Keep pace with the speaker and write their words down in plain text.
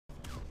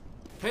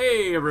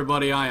Hey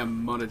everybody, I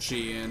am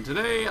Monochi, and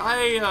today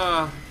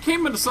I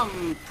came into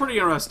something pretty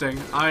interesting.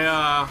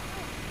 I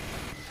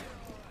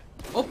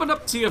opened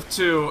up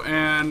TF2,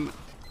 and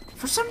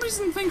for some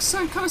reason things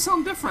kind of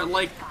sound different.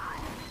 Like,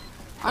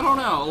 I don't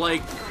know.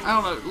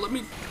 Let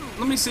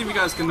me see if you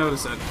guys can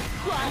notice it.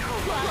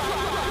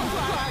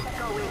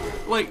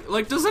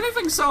 Like, does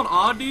anything sound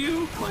odd to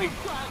you?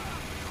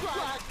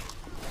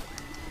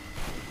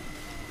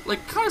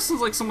 Like, kind of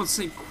sounds like someone's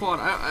saying quad.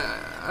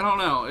 I don't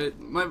know.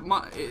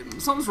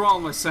 Something's wrong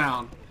with my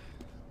sound.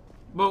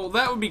 Well,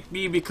 that would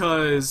be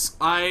because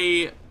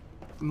I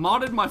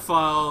modded my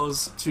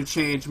files to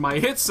change my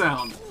hit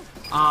sound.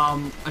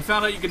 I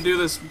found out you could do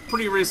this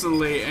pretty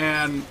recently,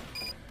 and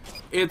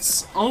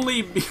it's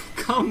only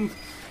become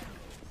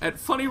at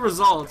funny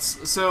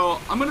results. So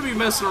I'm gonna be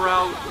messing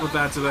around with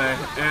that today,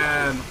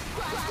 and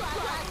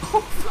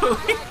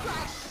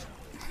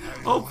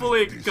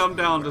hopefully it can come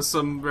down to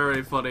some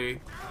very funny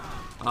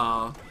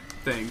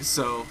things.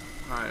 So,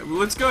 alright, well,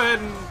 let's go ahead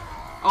and...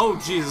 Oh,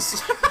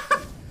 Jesus.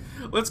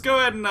 Let's go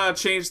ahead and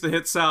change the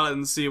hit sound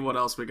and see what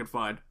else we can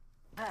find.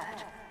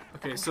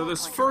 Okay, so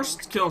this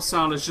first kill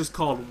sound is just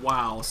called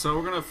WOW, so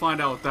we're gonna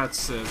find out what that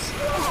says.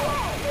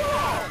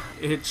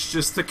 It's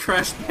just the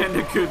Crash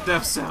Bandicoot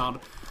death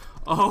sound.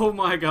 Oh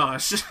my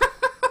gosh.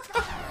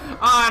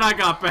 Oh, and I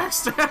got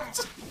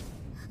backstabbed.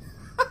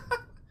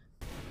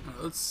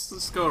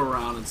 Let's go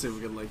around and see if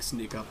we can, like,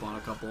 sneak up on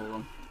a couple of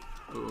them.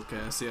 Ooh, okay,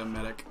 I see a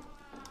medic.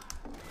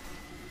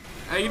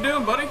 How you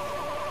doing, buddy?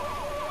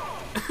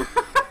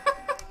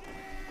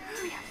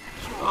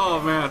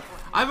 Oh man,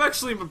 I've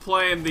actually been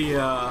playing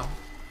the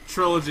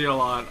trilogy a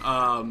lot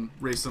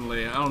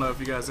recently. I don't know if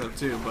you guys have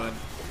too, but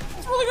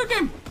it's a really good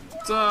game.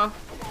 It's a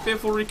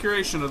faithful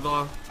recreation of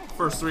the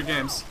first 3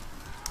 games.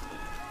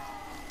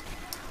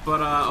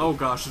 But oh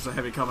gosh, there's a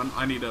heavy coming.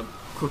 I need to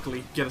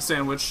quickly get a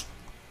sandwich.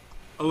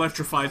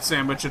 Electrified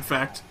sandwich, in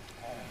fact.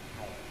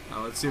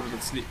 Let's see if we can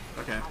sneak.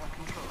 Okay.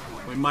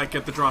 We might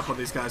get the drop on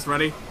these guys.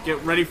 Ready?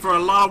 Get ready for a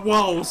lot of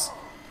walls.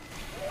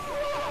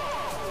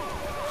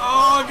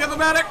 Oh, get the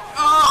medic!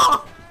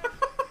 Oh!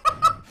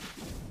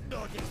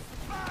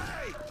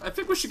 I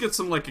think we should get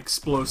some, like,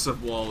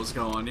 explosive walls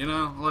going, you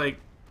know? Like,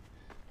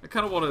 I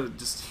kind of want to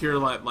just hear,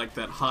 like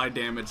that high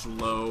damage,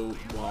 low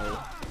wall.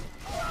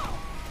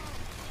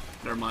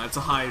 Never mind, it's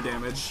a high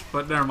damage,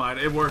 but never mind,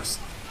 it works.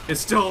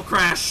 It's still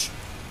Crash.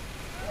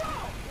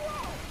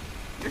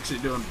 You're actually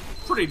doing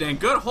pretty dang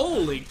good.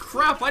 Holy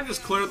crap, I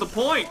just cleared the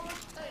point.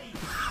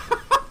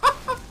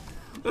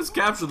 Let's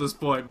capture this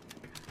point.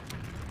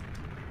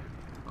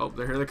 Oh,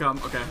 here they come.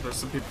 Okay, there's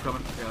some people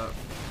coming. Yeah.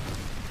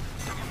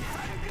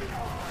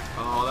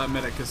 Oh, that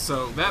medic is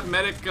so... That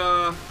medic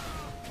got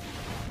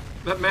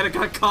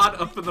caught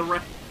up in the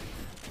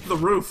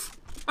roof.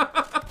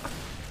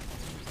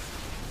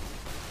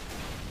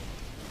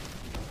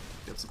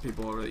 Get some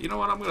people over there. You know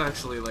what, I'm gonna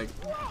actually, like...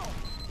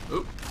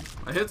 Oop,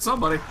 I hit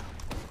somebody.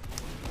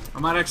 I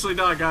might actually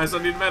die, guys.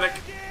 I need a medic.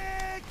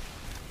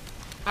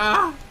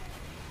 Ah!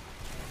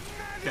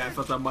 Okay, I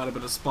thought that might have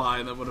been a spy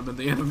and that would have been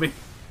the enemy.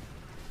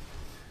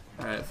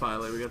 Alright,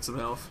 finally, we got some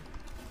health.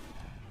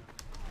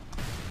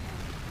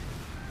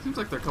 Seems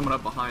like they're coming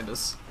up behind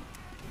us.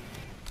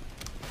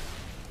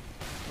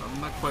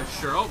 I'm not quite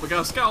sure. Oh, we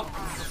got a scout!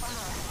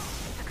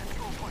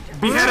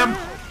 Behead him!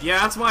 Yeah,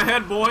 that's my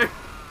head, boy!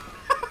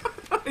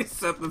 I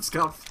sent the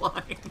scout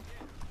flying.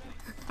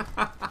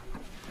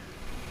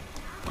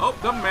 Oh,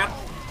 dumb man.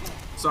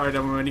 Sorry,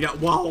 dumb man, you got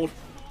walled.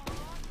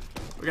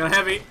 We got a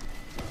heavy.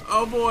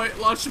 Oh boy,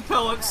 lots of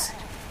pellets.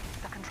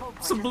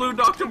 Some blue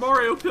Dr.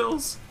 Mario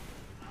pills.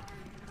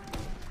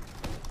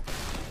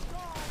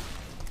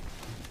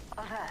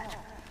 Alert.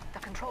 The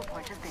control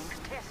point is being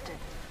tested.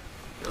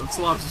 Yeah, let's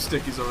lob some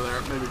stickies over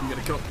there. Maybe we can get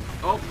a kill.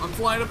 Oh, I'm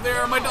flying up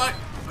there. I might die.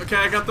 Okay,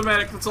 I got the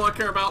medic. That's all I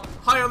care about.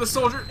 Hi, other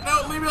soldier.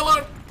 No, leave me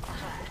alone.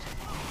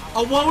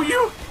 I'll whoa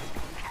you.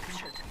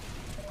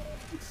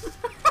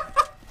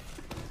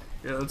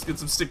 Yeah, let's get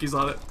some stickies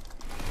on it.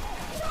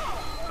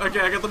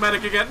 Okay, I got the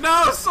medic again.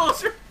 No,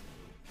 soldier!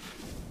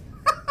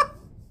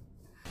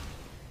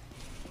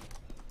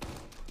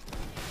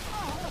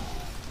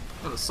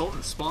 Got a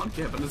soldier spawn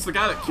camping. It's the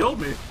guy that killed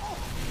me.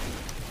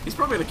 He's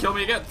probably gonna kill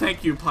me again.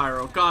 Thank you,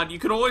 Pyro. God, you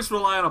can always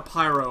rely on a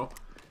Pyro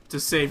to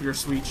save your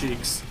sweet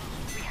cheeks.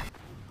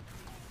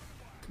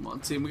 Come on,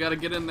 team. We gotta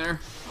get in there.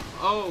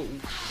 Oh,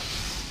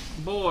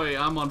 boy,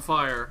 I'm on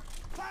fire.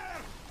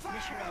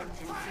 Mission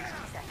ends in 60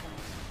 seconds.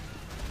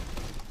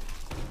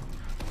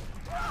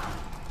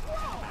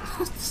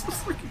 It's the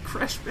freaking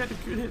Crash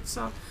Bandicoot hit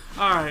sound.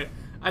 Alright,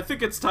 I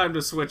think it's time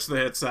to switch the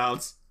hit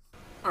sounds.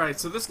 Alright,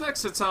 so this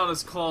next hit sound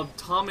is called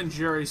Tom and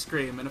Jerry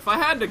Scream, and if I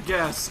had to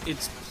guess,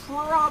 it's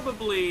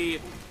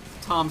probably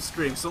Tom's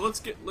Scream. So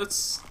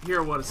let's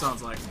hear what it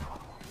sounds like.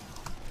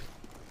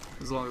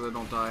 As long as I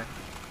don't die.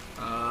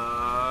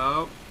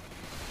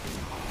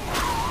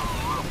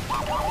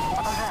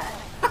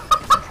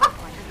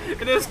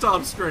 It is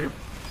Tom's Scream.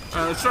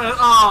 Alright, let's try it.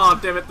 Oh,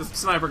 damn it, the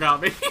sniper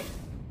got me.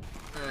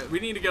 Alright, we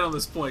need to get on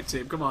this point,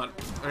 team. Come on.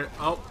 Alright,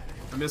 oh,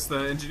 I missed the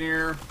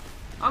engineer.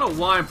 I don't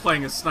know why I'm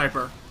playing a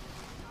sniper.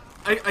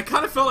 I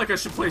kind of felt like I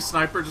should play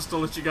sniper just to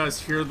let you guys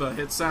hear the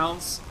hit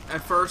sounds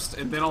at first,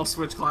 and then I'll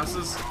switch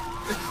classes.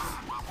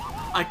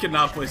 I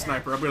cannot play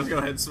sniper. I'm gonna go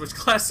ahead and switch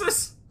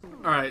classes.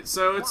 Alright,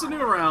 so it's a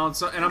new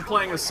round, and I'm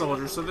playing a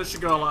soldier, so this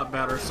should go a lot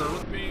better. So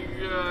let me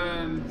go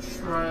and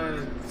try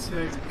to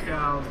take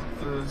out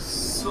the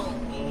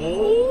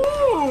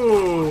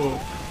Oh!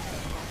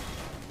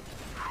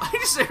 I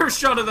just air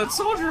shot at that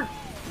soldier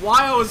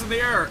while I was in the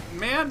air.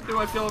 Man, do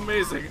I feel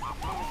amazing.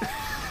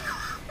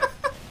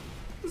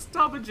 This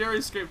Tom and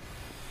Jerry scream.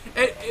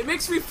 It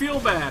makes me feel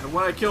bad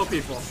when I kill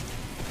people.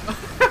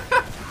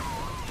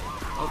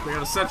 Oh, we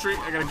got a sentry.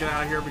 I gotta get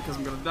out of here because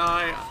I'm gonna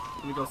die.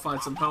 Let me go find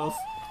some health.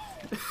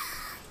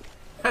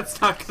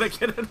 That's not gonna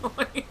get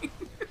annoying.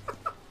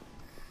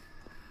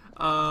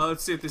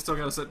 Let's see if they still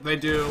got a set. They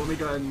do. Let me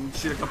go ahead and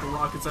shoot a couple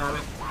rockets at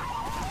it.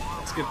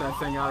 Let's get that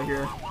thing out of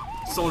here.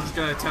 Soldier's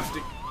gonna attempt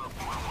to...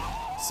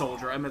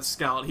 Soldier, I meant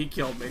scout. He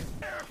killed me.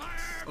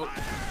 Oh.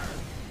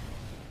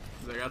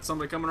 They got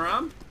somebody coming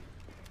around?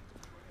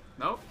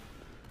 Nope.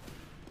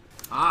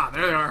 Ah,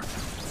 there they are.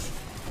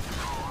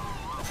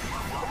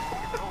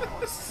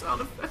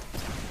 Sound effect.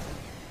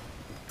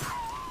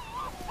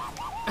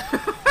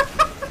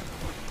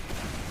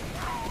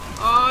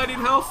 Oh, I need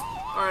health.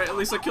 Alright, at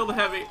least I killed the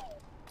heavy.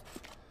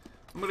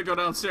 I'm gonna go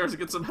downstairs and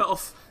get some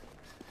health.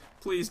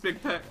 Please,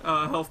 big pack,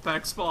 health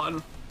pack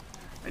spawn.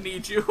 I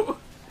need you.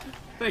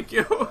 Thank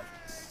you.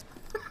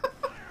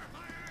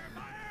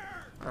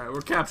 Alright,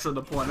 we're capturing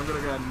the point. I'm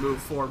gonna go ahead and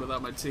move forward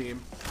without my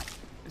team.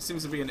 It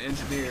seems to be an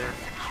engineer.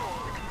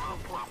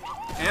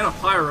 And a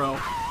pyro.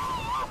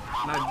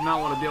 And I do not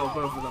want to deal with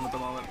both of them at the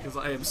moment because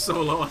I am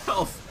so low on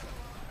health.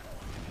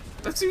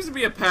 That seems to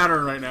be a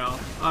pattern right now.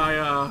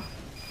 I,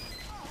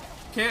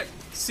 can't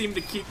seem to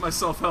keep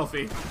myself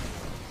healthy.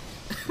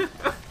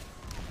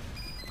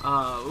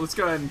 Let's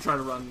go ahead and try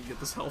to run and get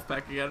this health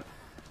back again.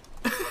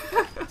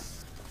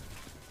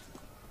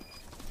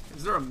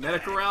 Is there a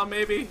medic around,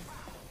 maybe?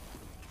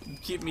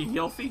 Keep me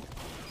healthy?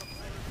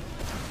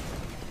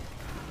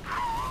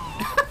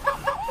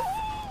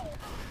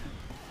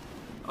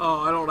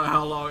 Oh, I don't know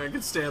how long I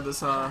can stand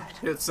this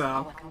hit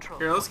sound.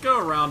 Here, let's go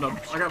around them.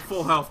 I got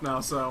full health now,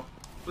 so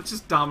let's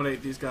just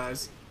dominate these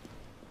guys.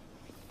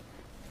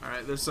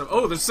 Alright, there's some...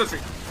 Oh, there's a sentry!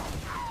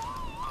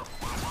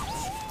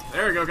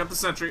 There we go, got the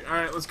sentry.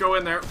 Alright, let's go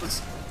in there.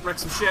 Let's wreck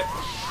some shit.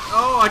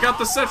 Oh, I got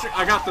the sentry!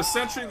 I got the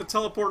sentry, the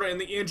teleporter,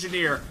 and the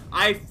engineer.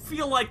 I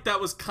feel like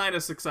that was kind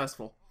of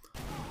successful.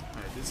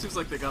 Alright, it seems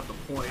like they got the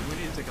point. We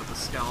need to take out the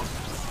scout.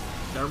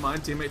 Never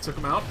mind, teammate took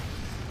him out.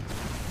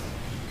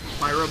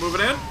 Pyro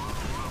moving in.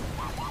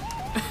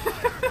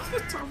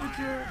 Tom and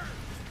Jerry.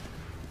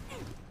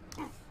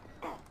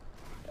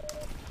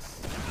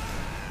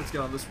 Let's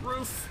get on this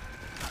roof.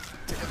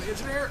 Take out the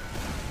engineer.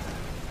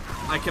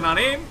 I cannot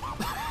aim.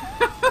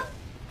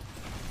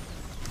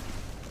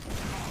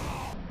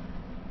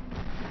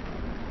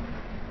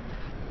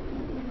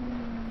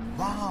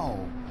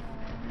 Wow.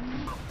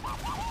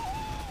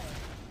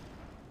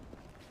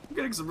 I'm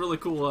getting some really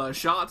cool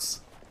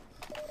shots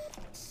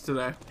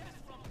today.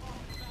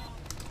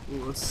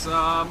 Ooh, let's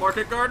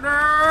Market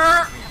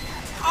Gardener.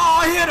 Oh,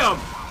 I hit him!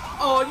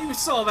 Oh, you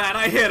saw that.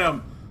 I hit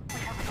him.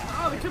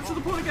 Oh, they captured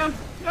the point again.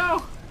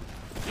 No.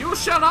 You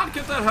shall not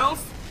get that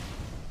health.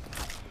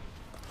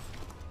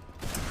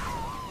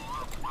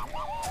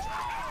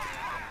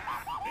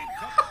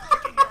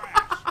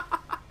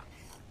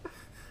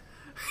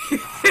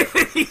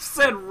 He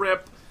said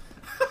rip.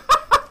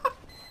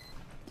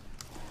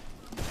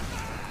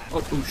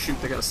 Oh,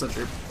 shoot, they got a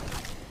sentry.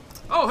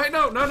 Oh, hey,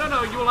 no,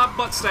 you will not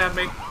butt stab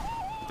me.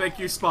 Thank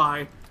you,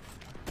 spy.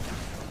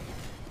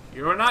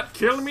 You are not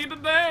killing me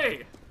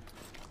today.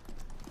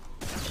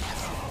 I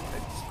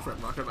just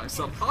crap rocket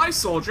myself. Hi,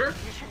 soldier.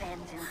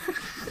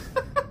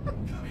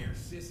 Come here,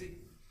 sissy.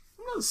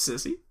 I'm not a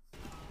sissy.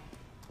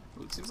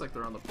 Ooh, it seems like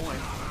they're on the point.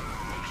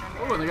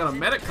 Oh, and they got a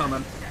medic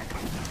coming.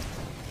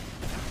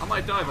 I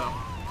might die, though.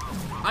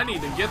 I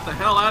need to get the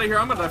hell out of here.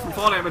 I'm gonna die from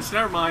fall damage.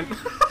 Never mind.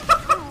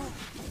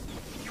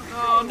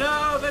 Oh,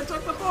 no, they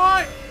took the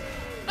point.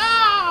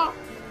 No!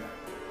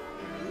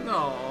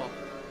 No.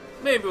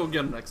 Maybe we'll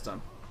get them next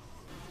time.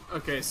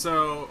 Okay,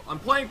 so I'm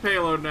playing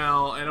Payload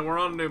now, and we're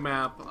on a new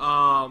map.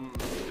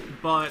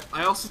 But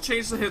I also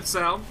changed the hit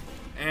sound,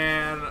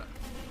 and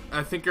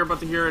I think you're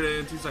about to hear it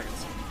in 2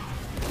 seconds.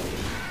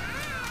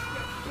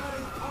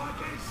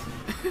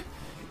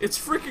 It's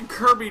freaking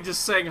Kirby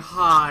just saying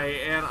hi,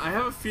 and I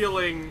have a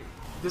feeling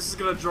this is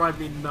gonna drive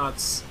me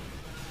nuts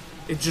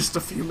in just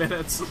a few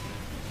minutes.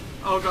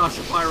 Oh gosh,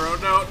 Pyro,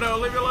 no,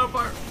 leave me alone,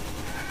 Pyro.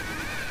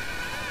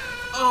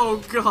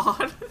 Oh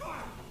god.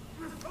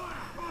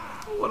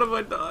 What have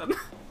I done?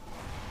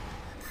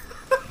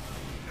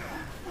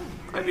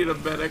 I need a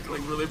medic,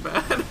 like, really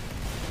bad.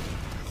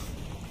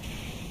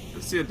 I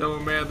see a Demo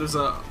Man, there's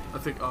a... I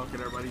think... Oh, okay,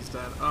 never mind, he's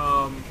dead.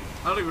 I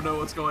don't even know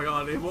what's going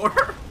on anymore.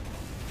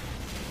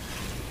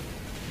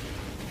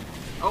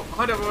 Oh,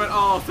 hi, Demo Man.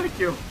 Oh, thank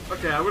you.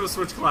 Okay, I'm gonna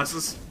switch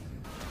classes.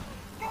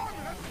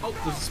 Oh,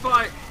 there's a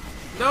spy.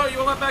 No, you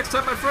will not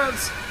backstab my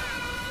friends.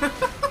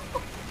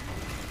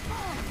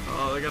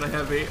 Oh, Oh, they got a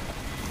heavy.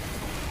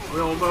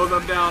 We'll mow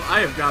them down. I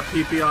have got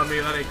PP on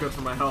me. That ain't good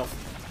for my health.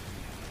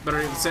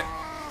 Better even say...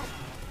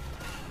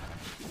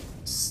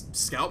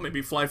 Scout,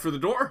 maybe fly through the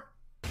door?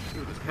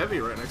 Dude, there's heavy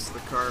right next to the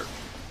cart.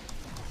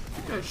 I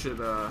think I should,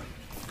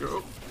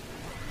 go.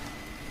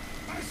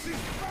 I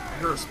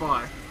hear a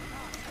spy.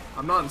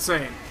 I'm not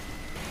insane.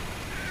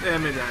 Yeah,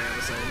 maybe I am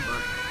insane,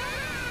 but...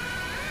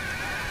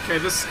 Okay,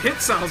 this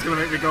Hitsounds gonna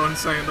make me go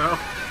insane, though.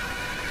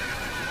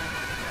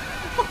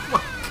 Oh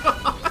my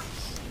gosh!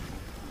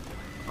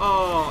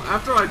 Oh,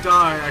 after I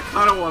die, I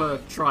kinda wanna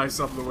try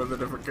something with a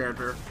different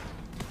character.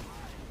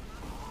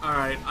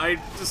 Alright, I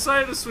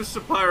decided to switch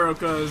to Pyro,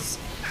 cause...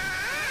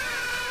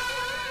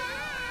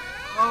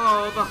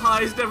 Oh, the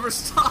highs never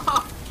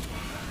stop!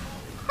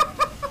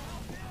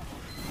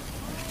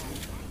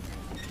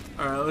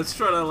 Alright, let's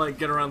try to, like,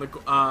 get around the...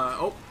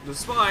 oh, there's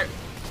a spy!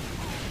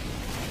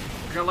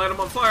 I gotta light him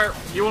on fire!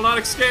 You will not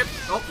escape!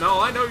 Oh, no,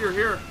 I know you're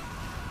here!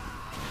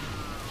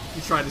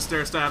 He tried to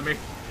stare stab me.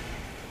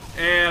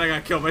 And I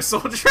got killed by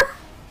soldier!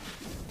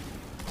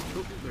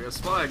 Oop, there's a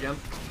spy again.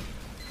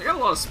 They got a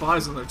lot of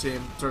spies on their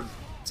team,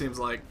 seems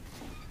like.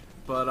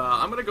 But,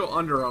 I'm gonna go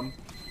under them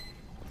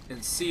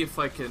and see if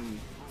I can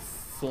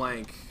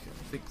flank.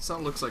 I think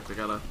something looks like they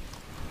got a...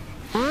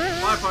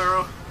 Bye,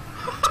 Pyro!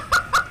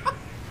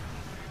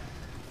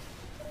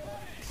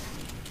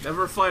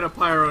 Never fight a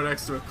Pyro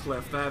next to a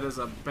cliff. That is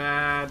a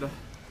bad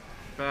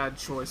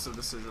choice of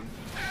decision.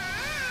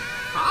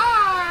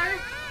 Hi!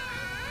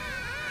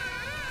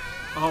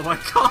 Oh my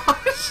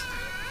gosh!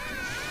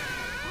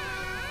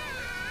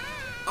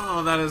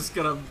 Oh, that is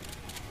gonna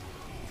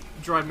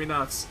drive me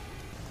nuts.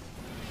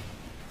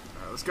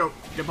 Alright, let's go.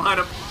 Get behind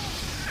him.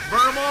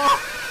 Burn them all!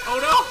 Oh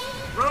no!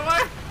 Run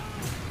away!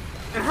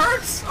 It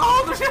hurts!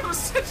 Oh, there's a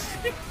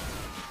sentry!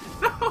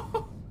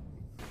 No!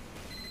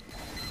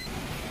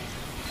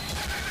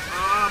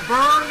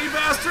 Burn, you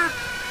bastard!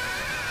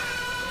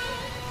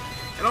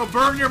 And I'll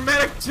burn your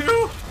medic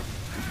too!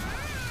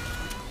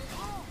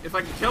 If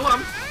I can kill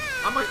him,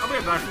 I'm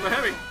gonna die from the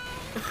heavy.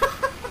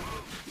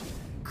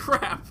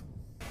 Crap.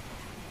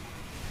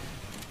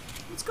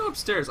 Let's go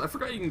upstairs. I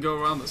forgot you can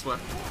go around this way.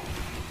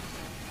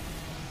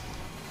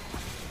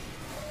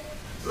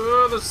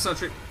 Oh, there's a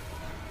sentry.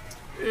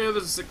 Yeah,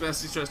 there's a sick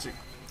nasty sentry.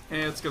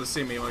 Hey, it's gonna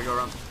see me when I go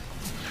around.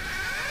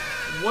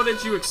 What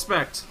did you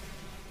expect?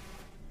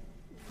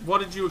 What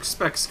did you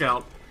expect,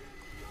 Scout?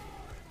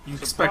 You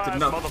expected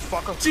nothing.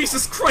 Motherfucker.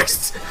 Jesus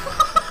Christ!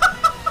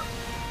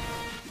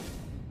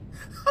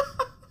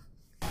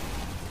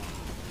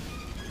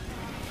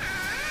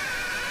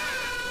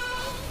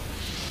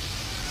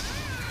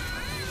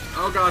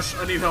 Oh gosh,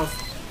 I need help.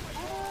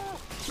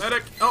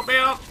 Medic, help me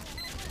out!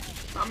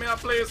 Help me out,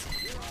 please!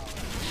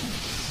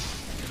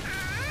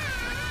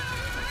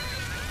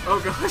 Oh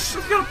gosh,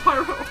 I got a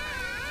pyro!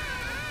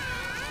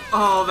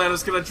 Oh, that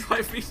is gonna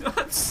drive me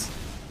nuts!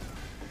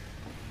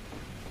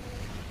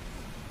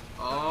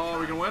 Oh, are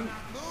we gonna win?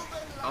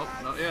 Oh,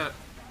 not yet.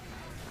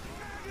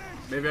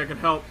 Maybe I can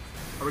help.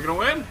 Are we gonna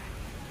win?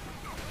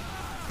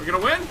 Are we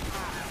gonna win?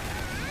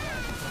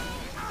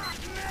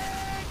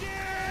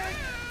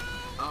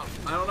 Oh,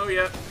 I don't know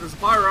yet. There's a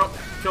pyro.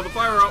 Kill the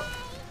pyro.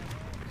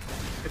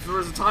 If there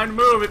was a time to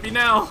move, it'd be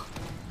now.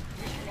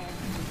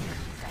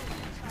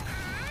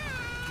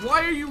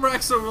 Why are you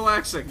Rex so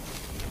relaxing?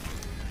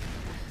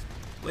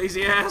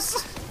 Lazy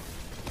ass.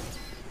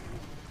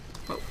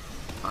 Oh,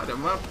 I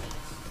don't know.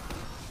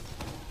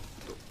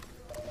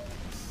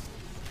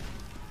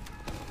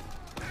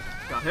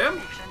 Got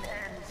him?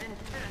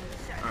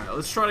 Alright,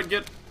 let's try to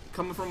get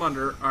coming from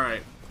under.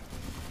 Alright.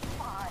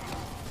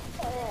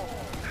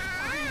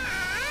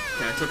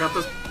 Okay, I took out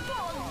this.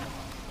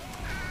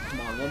 Come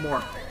on, one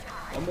more.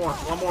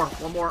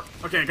 One more.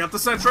 Okay, I got the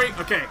sentry.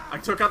 Okay, I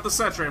took out the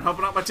sentry. I'm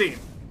helping out my team.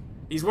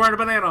 He's wearing a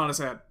banana on his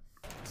head.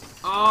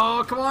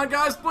 Oh, come on,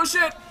 guys, push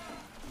it!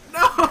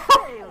 No!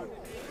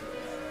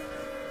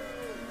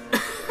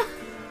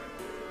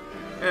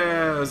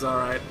 Yeah, it was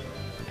alright.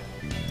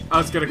 I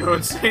was gonna go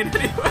insane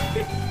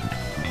anyway.